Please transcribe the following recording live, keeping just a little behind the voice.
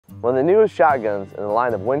One of the newest shotguns in the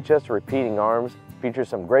line of Winchester repeating arms features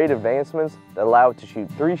some great advancements that allow it to shoot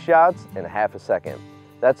 3 shots in half a second.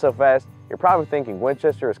 That's so fast, you're probably thinking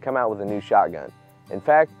Winchester has come out with a new shotgun. In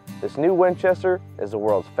fact, this new Winchester is the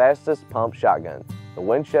world's fastest pump shotgun, the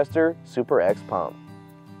Winchester Super X Pump.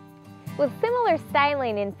 With similar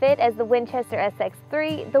styling and fit as the Winchester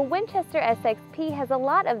SX3, the Winchester SXP has a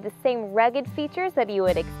lot of the same rugged features that you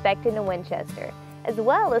would expect in a Winchester, as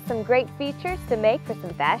well as some great features to make for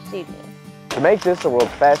some fast shooting. To make this the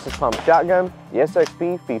world's fastest pump shotgun, the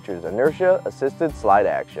SXP features inertia-assisted slide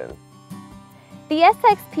action. The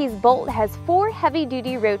SXP's bolt has 4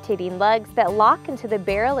 heavy-duty rotating lugs that lock into the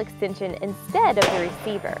barrel extension instead of the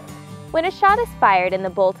receiver. When a shot is fired and the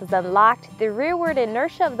bolt is unlocked, the rearward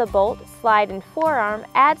inertia of the bolt, slide, and forearm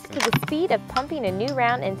adds to the speed of pumping a new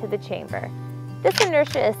round into the chamber. This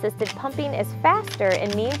inertia-assisted pumping is faster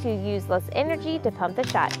and means you use less energy to pump the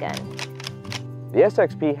shotgun. The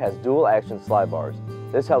SXP has dual action slide bars.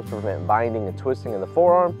 This helps prevent binding and twisting in the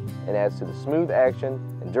forearm and adds to the smooth action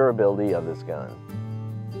and durability of this gun.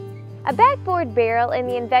 A backboard barrel and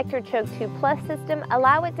the Invector Choke 2 Plus system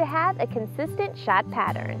allow it to have a consistent shot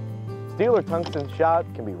pattern. Steel or tungsten shot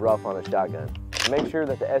can be rough on a shotgun. To make sure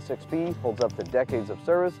that the SXP holds up to decades of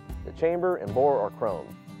service, the chamber and bore are chrome.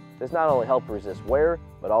 This not only helps resist wear,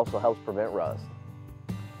 but also helps prevent rust.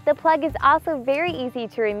 The plug is also very easy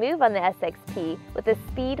to remove on the SXP with a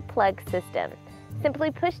speed plug system.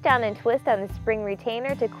 Simply push down and twist on the spring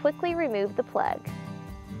retainer to quickly remove the plug.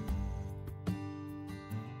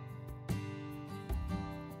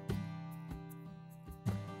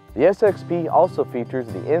 The SXP also features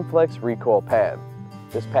the Inflex recoil pad.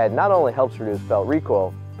 This pad not only helps reduce felt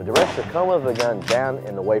recoil, but directs the cone of the gun down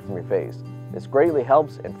and away from your face. This greatly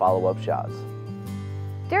helps in follow-up shots.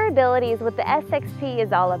 Durability is what the SXP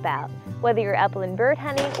is all about. Whether you're upland bird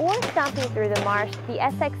hunting or stomping through the marsh, the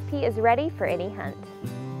SXP is ready for any hunt.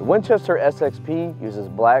 The Winchester SXP uses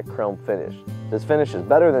black chrome finish. This finish is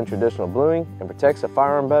better than traditional bluing and protects the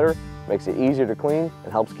firearm better, makes it easier to clean,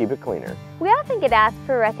 and helps keep it cleaner. We often get asked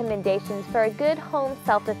for recommendations for a good home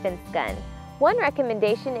self-defense gun. One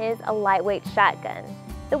recommendation is a lightweight shotgun.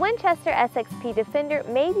 The Winchester SXP Defender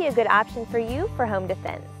may be a good option for you for home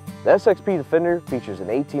defense. The SXP Defender features an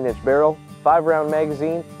 18-inch barrel, 5-round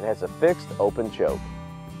magazine, and has a fixed open choke.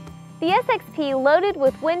 The SXP loaded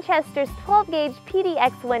with Winchester's 12-gauge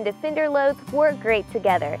PDX1 Defender loads work great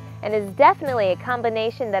together and is definitely a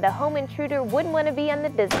combination that a home intruder wouldn't want to be on the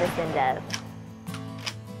business end of.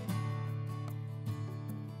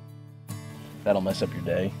 That'll mess up your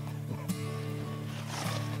day.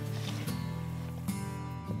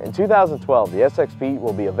 In 2012, the SXP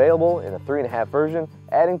will be available in a 3.5 version,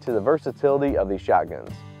 adding to the versatility of these shotguns.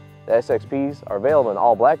 The SXPs are available in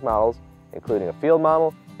all black models, including a field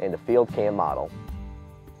model and a field cam model.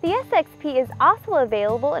 The SXP is also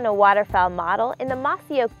available in a waterfowl model in the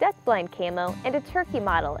Mossy Oak Duck Blind Camo and a turkey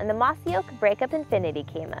model in the Mossy Oak Breakup Infinity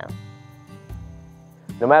Camo.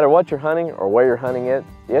 No matter what you're hunting or where you're hunting it,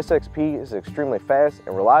 the SXP is an extremely fast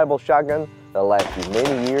and reliable shotgun that'll last you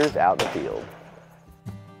many years out in the field.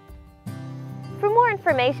 For more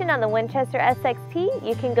information on the Winchester SXP,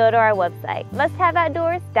 you can go to our website,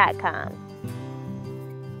 musthaveoutdoors.com.